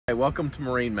Hey, welcome to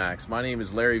MarineMax. My name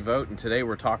is Larry Vogt, and today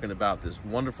we're talking about this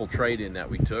wonderful trade-in that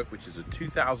we took, which is a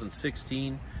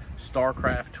 2016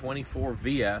 Starcraft 24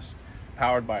 VS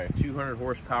powered by a 200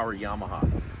 horsepower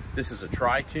Yamaha. This is a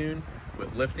tri-tune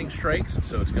with lifting strakes,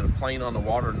 so it's going to plane on the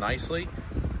water nicely.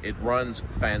 It runs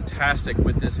fantastic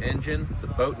with this engine. The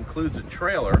boat includes a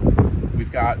trailer.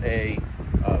 We've got a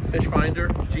fish finder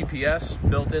GPS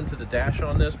built into the dash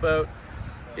on this boat.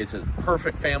 It's a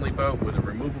perfect family boat with a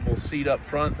removable seat up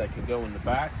front that can go in the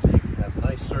back, so you can have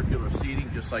nice circular seating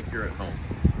just like you're at home.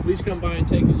 Please come by and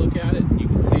take a look at it. You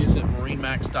can see us at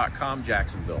MarineMax.com,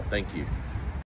 Jacksonville. Thank you.